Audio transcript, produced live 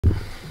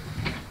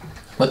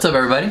What's up,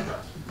 everybody?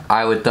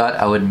 Thought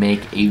I would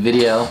make a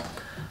video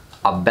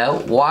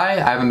about why I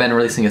haven't been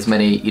releasing as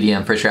many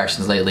EDM first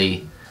reactions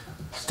lately.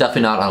 It's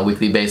definitely not on a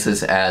weekly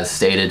basis as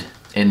stated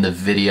in the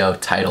video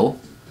title,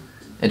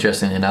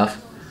 interestingly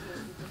enough.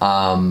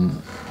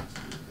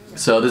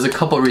 So there's a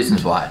couple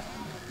reasons why.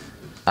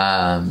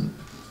 And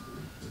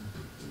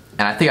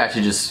I think I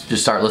should just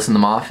start listing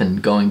them off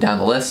and going down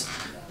the list.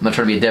 I'm not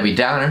trying to be a Debbie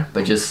Downer,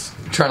 but just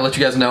trying to let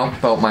you guys know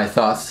about my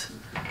thoughts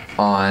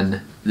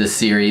on this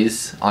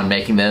series, on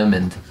making them,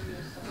 and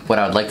what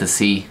I would like to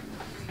see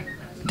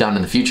done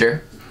in the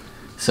future.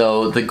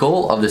 So the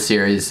goal of the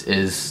series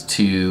is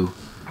to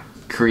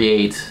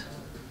create,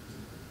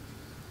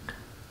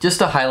 just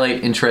to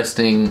highlight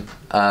interesting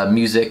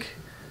music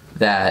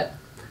that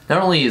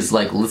not only is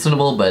like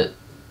listenable, but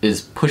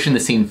is pushing the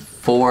scene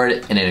forward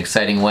in an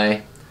exciting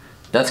way.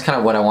 That's kind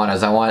of what I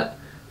want.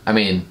 I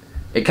mean,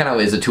 it kind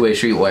of is a two-way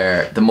street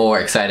where the more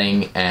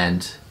exciting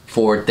and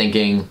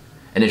forward-thinking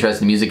and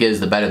interesting music is,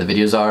 the better the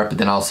videos are, but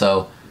then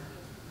also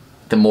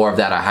the more of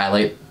that I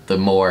highlight, the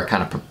more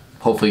kind of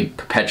hopefully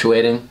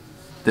perpetuating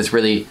this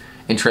really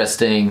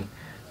interesting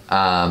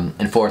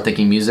and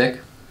forward-thinking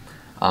music,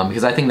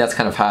 because I think that's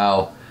kind of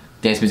how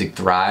dance music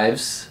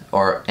thrives,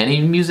 or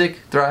any music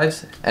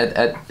thrives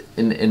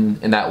in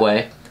that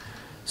way.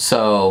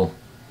 So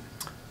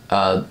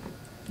probably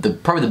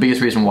the biggest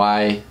reason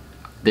why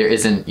there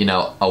isn't, you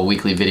know, a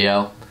weekly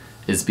video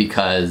is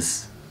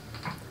because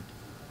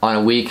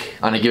on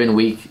a given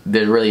week,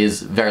 there really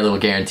is very little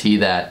guarantee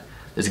that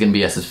there's going to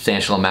be a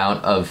substantial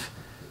amount of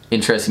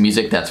interesting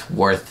music that's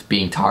worth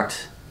being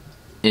talked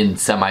in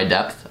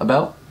semi-depth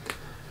about,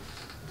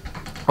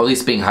 or at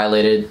least being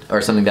highlighted,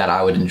 or something that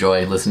I would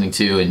enjoy listening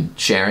to and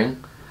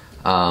sharing.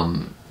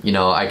 You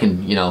know, I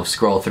can, you know,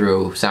 scroll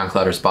through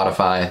SoundCloud or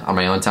Spotify on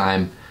my own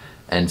time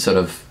and sort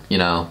of, you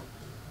know,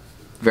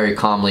 very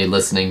calmly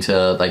listening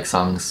to like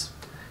songs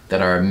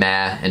that are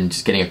meh and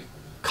just getting a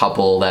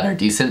couple that are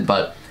decent.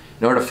 But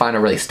in order to find a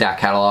really stacked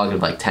catalog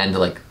of like 10 to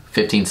like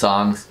 15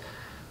 songs,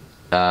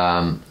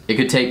 it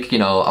could take, you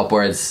know,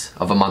 upwards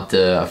of a month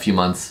to a few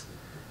months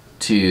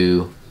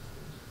to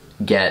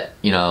get,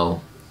 you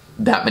know,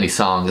 that many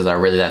songs that are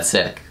really that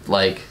sick.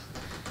 Like,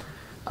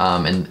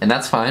 and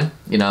that's fine.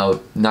 You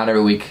know, not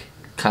every week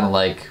kind of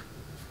like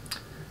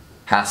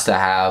has to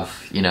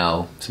have, you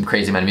know, some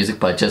crazy amount of music,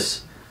 but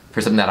just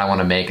for something that I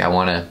want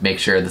to make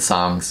sure the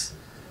songs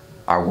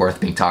are worth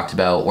being talked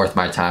about, worth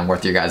my time,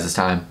 worth your guys'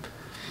 time.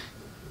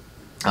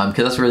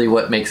 Because that's really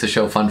what makes the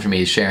show fun for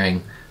me, is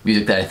sharing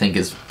music that I think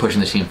is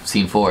pushing the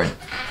scene forward.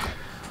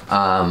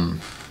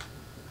 And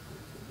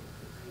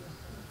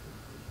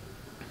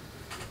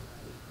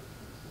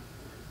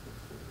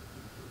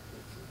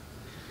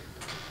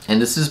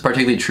this is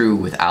particularly true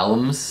with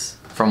albums,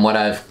 from what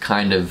I've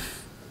kind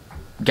of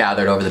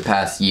gathered over the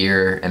past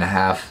year and a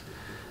half.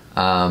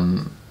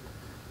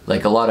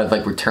 Like a lot of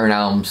like return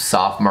albums,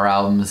 sophomore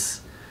albums,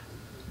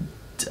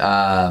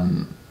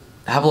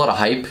 have a lot of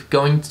hype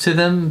going to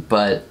them,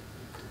 but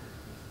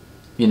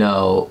you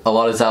know, a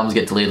lot of these albums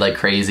get delayed like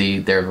crazy.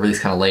 They're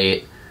released kind of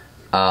late,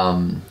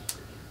 and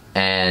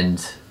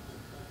I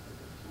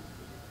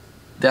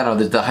don't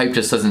know, the hype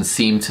just doesn't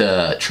seem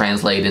to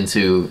translate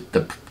into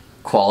the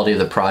quality of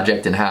the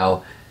project and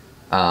how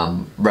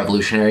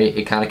revolutionary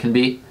it kind of can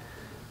be.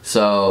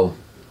 So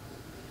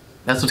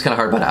that's what's kind of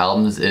hard about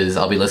albums, is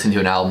I'll be listening to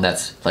an album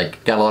that's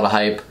like got a lot of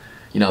hype,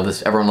 you know,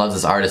 everyone loves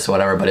this artist or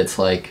whatever, but it's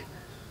like,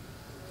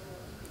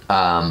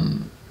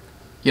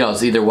 you know,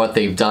 it's either what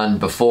they've done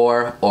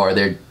before or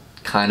they're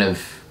kind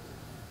of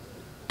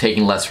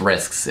taking less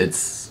risks. And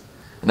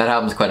that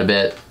happens quite a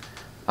bit.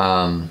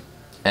 And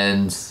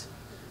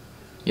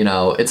you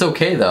know, it's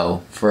okay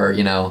though for,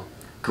 you know,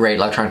 great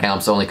electronic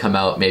albums to only come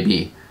out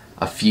maybe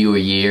a few a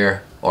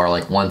year or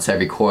like once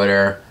every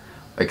quarter,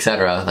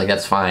 etc. Like,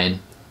 that's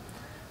fine.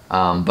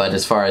 But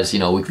as far as, you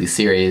know, weekly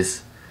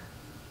series,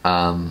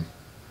 I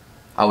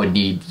would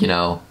need, you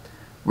know,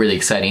 really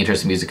exciting,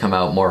 interesting music come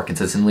out more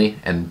consistently.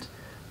 And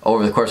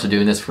over the course of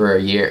doing this for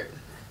a year,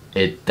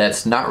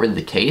 that's not really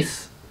the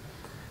case.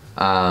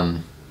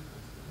 And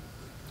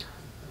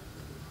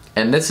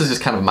this is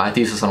just kind of my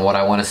thesis on what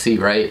I want to see,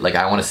 right? Like,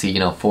 I want to see, you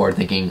know,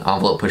 forward-thinking,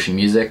 envelope-pushing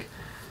music.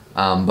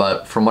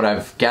 But from what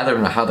I've gathered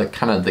on how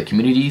the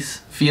communities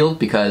feel,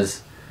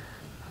 because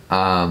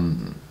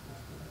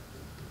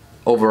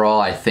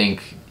overall I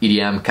think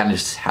EDM kind of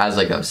just has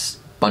like a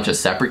bunch of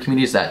separate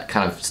communities that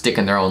kind of stick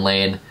in their own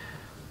lane,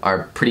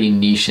 are pretty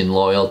niche and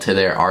loyal to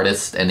their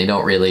artists, and they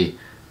don't really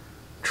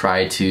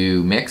try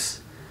to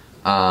mix.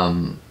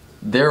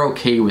 They're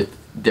okay with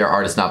their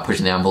artists not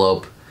pushing the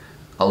envelope.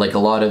 Like a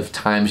lot of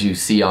times you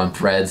see on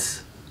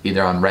threads,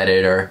 either on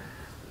Reddit or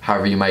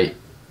however you might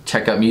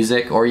check out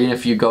music, or even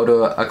if you go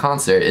to a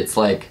concert, it's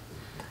like,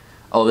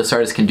 oh, this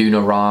artist can do no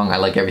wrong, I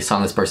like every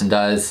song this person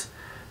does.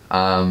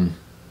 And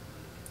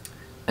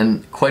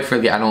quite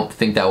frankly, I don't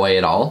think that way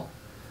at all.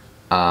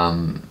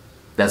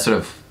 That's sort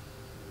of,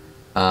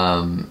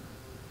 I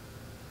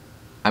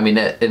mean,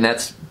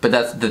 but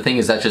that's the thing,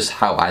 is that's just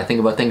how I think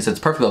about things. It's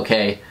perfectly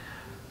okay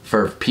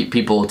for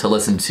people to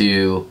listen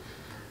to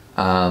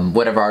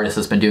whatever artist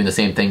has been doing the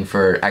same thing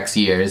for X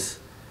years,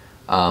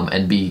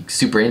 and be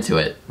super into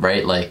it,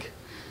 right? Like,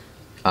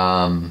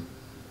 and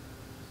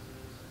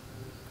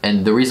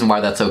the reason why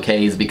that's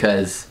okay is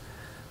because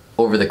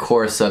over the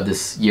course of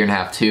this year and a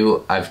half,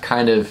 too, I've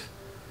kind of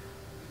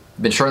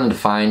been struggling to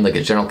find like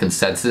a general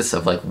consensus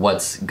of like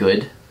what's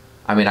good.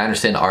 I mean, I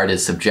understand art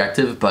is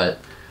subjective, but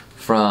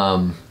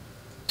from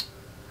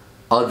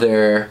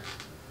other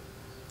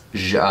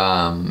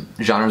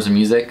genres of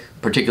music,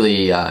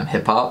 particularly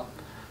hip-hop,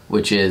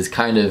 which is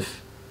kind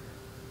of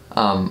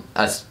a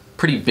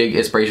pretty big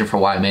inspiration for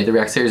why I made the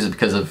React series, is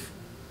because of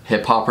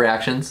hip-hop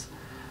reactions.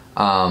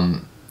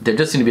 There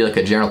does seem to be like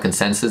a general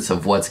consensus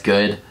of what's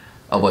good,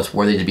 of what's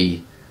worthy to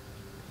be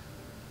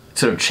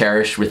sort of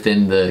cherished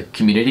within the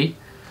community.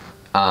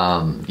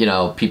 You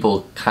know,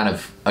 people kind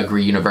of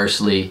agree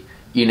universally,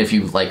 even if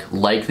you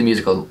like the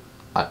music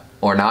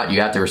or not, you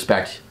have to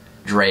respect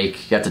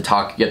Drake, you have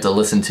to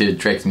listen to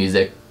Drake's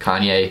music,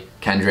 Kanye,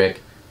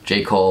 Kendrick,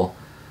 J. Cole.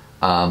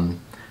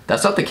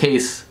 That's not the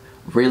case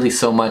really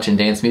so much in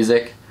dance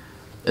music,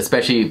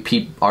 especially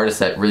artists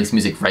that release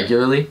music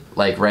regularly,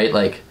 like, right,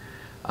 like,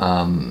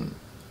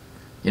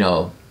 you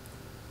know,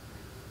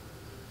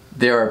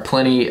 there are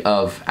plenty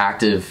of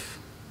active,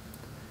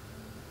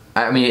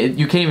 I mean,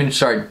 you can't even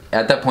start,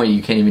 at that point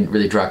you can't even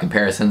really draw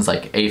comparisons,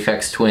 like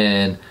Aphex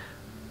Twin,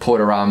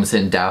 Porter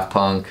Robinson, Daft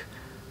Punk,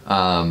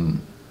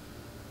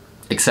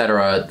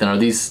 etc. You know,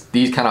 these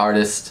kind of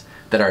artists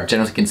that are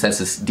generally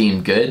consensus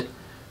deemed good,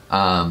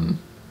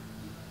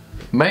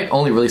 might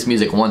only release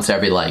music once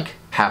every like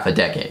half a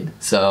decade.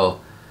 So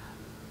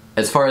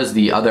as far as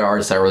the other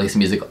artists that release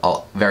music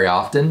very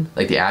often,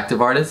 like the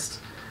active artists,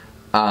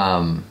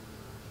 I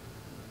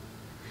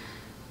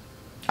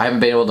haven't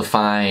been able to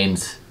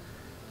find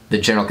the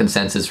general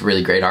consensus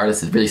really great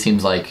artists. It really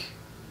seems like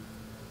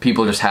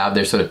people just have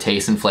their sort of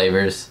tastes and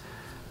flavors,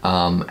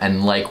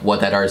 and like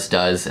what that artist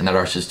does, and that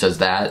artist just does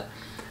that.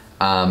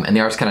 And the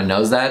artist kind of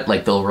knows that,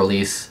 like they'll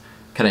release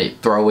kind of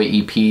throwaway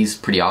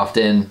EPs pretty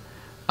often,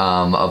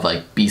 of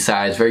like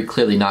B-sides, very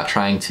clearly not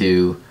trying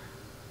to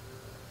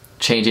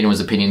change anyone's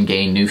opinion,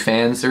 gain new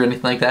fans or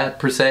anything like that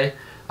per se.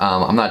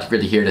 I'm not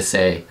really here to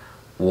say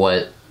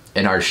what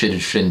an artist should or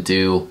shouldn't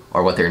do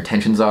or what their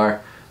intentions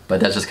are, but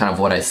that's just kind of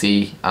what I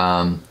see.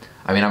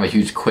 I mean, I'm a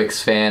huge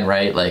Quicks fan,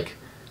 right? Like,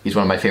 he's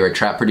one of my favorite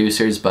trap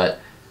producers, but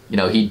you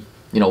know, he,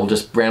 you know, will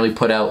just randomly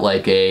put out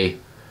like a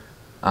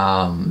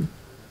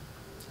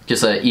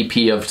just an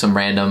EP of some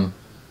random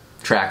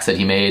tracks that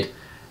he made,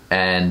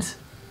 and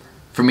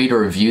for me to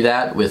review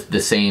that with the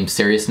same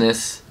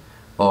seriousness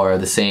or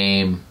the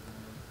same,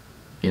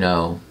 you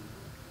know,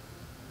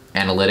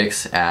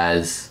 analytics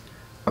as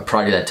a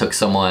project that took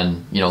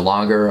someone, you know,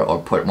 longer or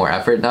put more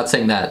effort. Not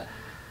saying that,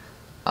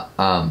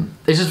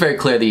 it's just very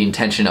clear the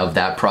intention of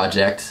that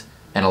project,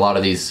 and a lot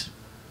of these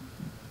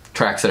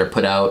tracks that are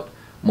put out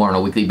more on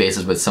a weekly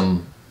basis with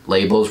some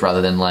labels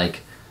rather than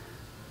like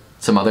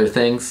some other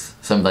things,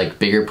 some like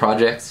bigger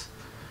projects.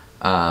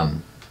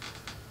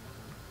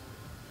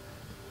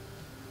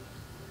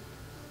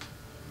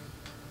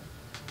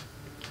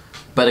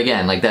 But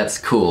again, like, that's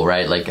cool,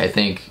 right? Like, I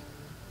think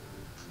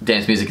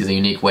dance music is a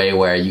unique way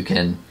where you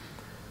can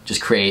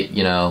just create,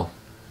 you know,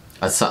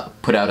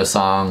 put out a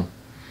song,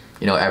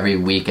 you know, every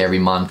week, every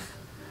month,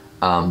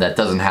 that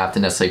doesn't have to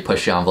necessarily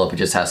push the envelope. It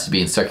just has to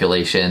be in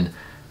circulation,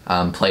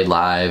 played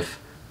live.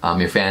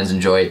 Your fans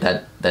enjoy it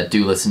that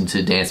do listen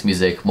to dance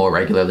music more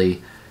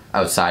regularly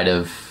outside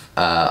of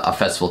a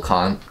festival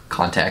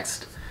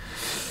context.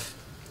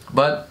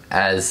 But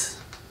as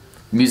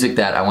music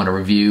that I want to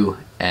review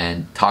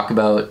and talk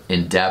about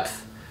in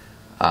depth,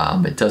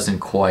 it doesn't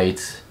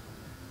quite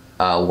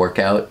work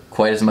out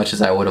quite as much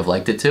as I would have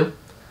liked it to.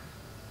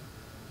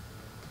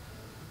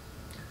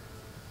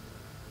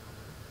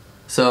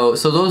 So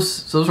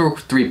those were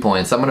 3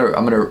 points. I'm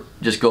gonna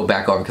just go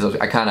back over because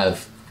I kind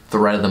of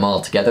threaded them all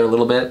together a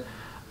little bit.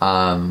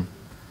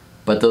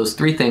 But those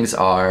 3 things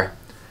are,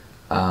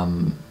 I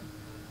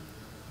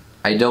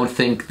don't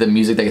think the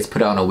music that gets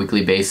put out on a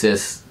weekly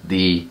basis,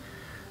 the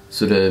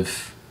sort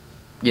of,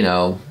 you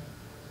know,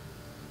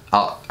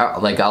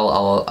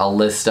 I'll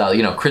list,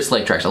 you know, Chris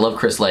Lake tracks. I love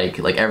Chris Lake.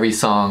 Like, every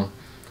song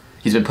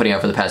he's been putting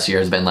out for the past year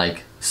has been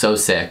like so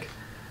sick.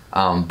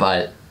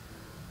 But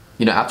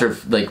you know, after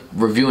like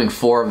reviewing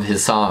 4 of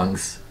his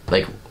songs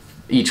like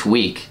each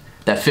week,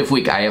 that 5th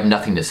week I have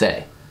nothing to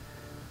say.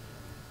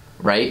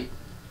 Right?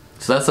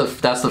 So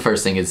that's the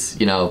first thing, is,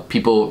 you know,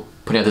 people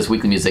putting out this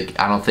weekly music,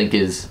 I don't think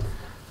is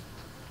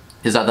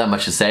not that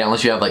much to say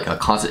unless you have like a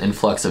constant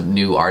influx of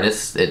new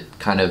artists. It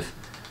kind of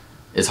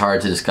is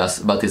hard to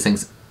discuss about these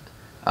things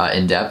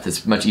in depth.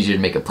 It's much easier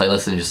to make a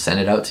playlist and just send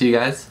it out to you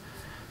guys.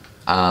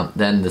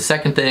 Then the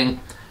second thing,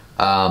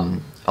 a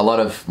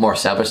lot of more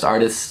established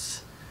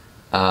artists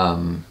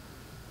in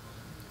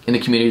the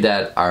community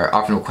that are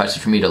often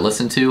requested for me to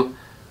listen to,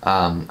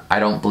 I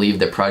don't believe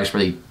their projects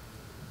really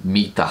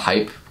meet the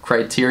hype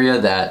criteria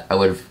that I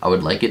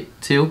would like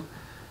it to.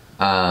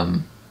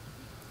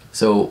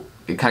 So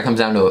it kind of comes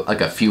down to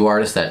like a few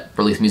artists that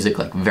release music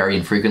like very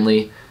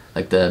infrequently,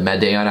 like the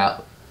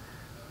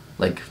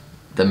Like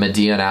the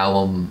Medea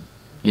album,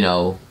 you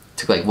know,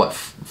 took like what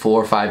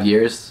 4 or 5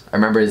 years. I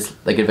remember his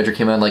like Adventure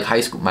came out in like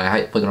high school,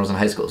 like when I was in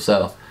high school.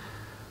 So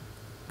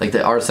like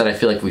the artists that I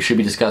feel like we should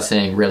be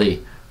discussing,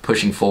 really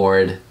pushing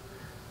forward,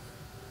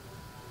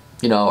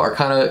 you know, are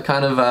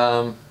kind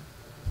of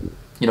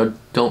you know,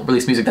 don't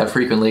release music that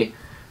frequently.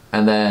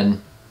 And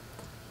then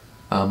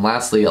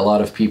lastly, a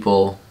lot of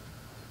people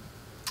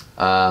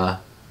I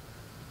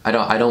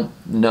don't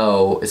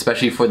know,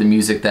 especially for the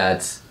music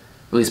that's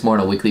released more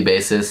on a weekly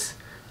basis,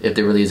 if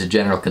there really is a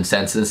general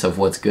consensus of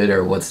what's good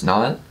or what's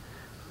not.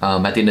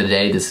 At the end of the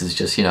day, this is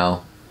just, you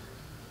know,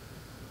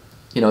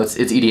 it's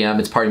EDM,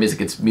 it's party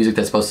music, it's music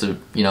that's supposed to,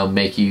 you know,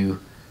 make you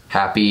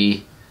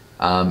happy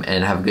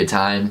and have a good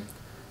time.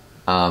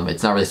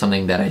 It's not really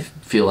something that I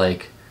feel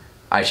like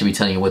I should be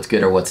telling you what's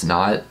good or what's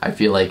not. I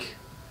feel like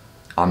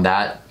on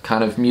that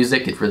kind of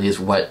music, it really is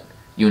what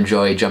you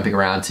enjoy jumping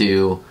around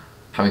to,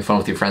 having fun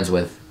with your friends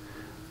with.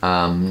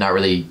 Not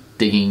really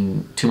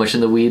digging too much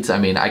in the weeds. I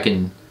mean,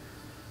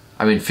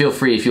 feel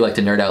free if you like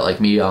to nerd out like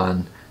me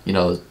on, you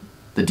know,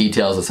 the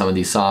details of some of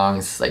these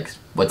songs, like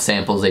what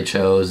samples they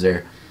chose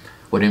or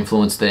what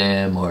influenced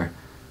them, or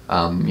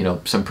you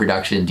know, some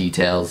production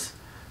details.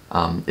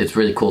 It's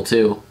really cool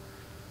too.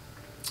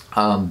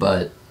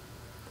 But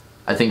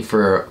I think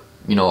for,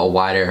 you know, a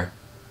wider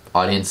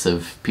audience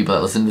of people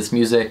that listen to this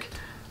music,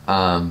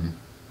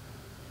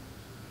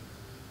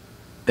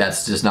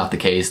 that's just not the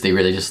case. They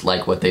really just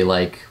like what they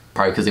like,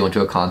 probably because they went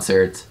to a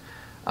concert,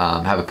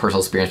 have a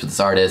personal experience with this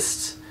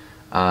artist.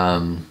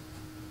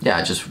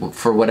 Yeah, just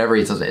for whatever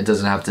reason. It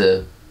doesn't have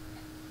to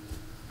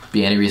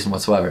be any reason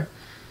whatsoever.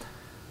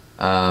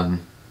 So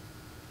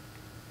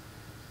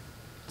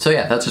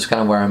yeah, that's just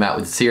kind of where I'm at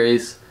with the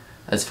series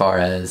as far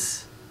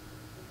as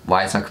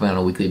why it's not coming out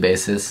on a weekly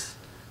basis.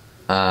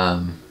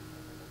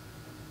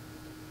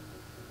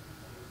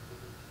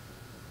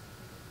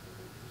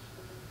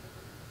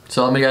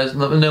 So let me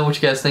know what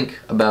you guys think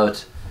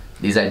about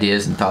these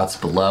ideas and thoughts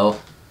below.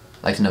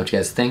 I'd like to know what you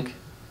guys think.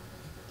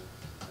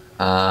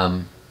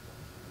 So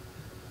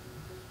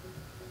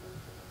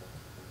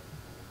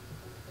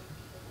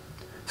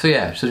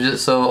yeah,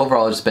 so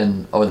overall, just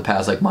been over the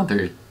past like month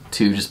or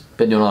two, just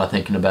been doing a lot of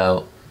thinking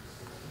about,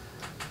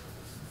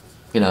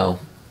 you know,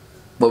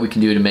 what we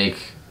can do to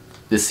make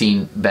this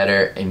scene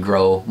better and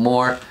grow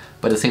more.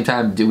 But at the same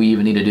time, do we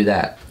even need to do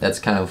that? That's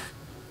kind of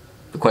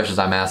the questions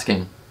I'm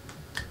asking.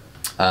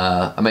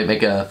 I might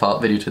make a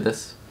follow-up video to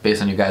this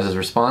based on you guys'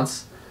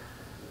 response.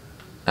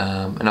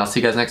 And I'll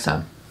see you guys next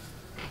time.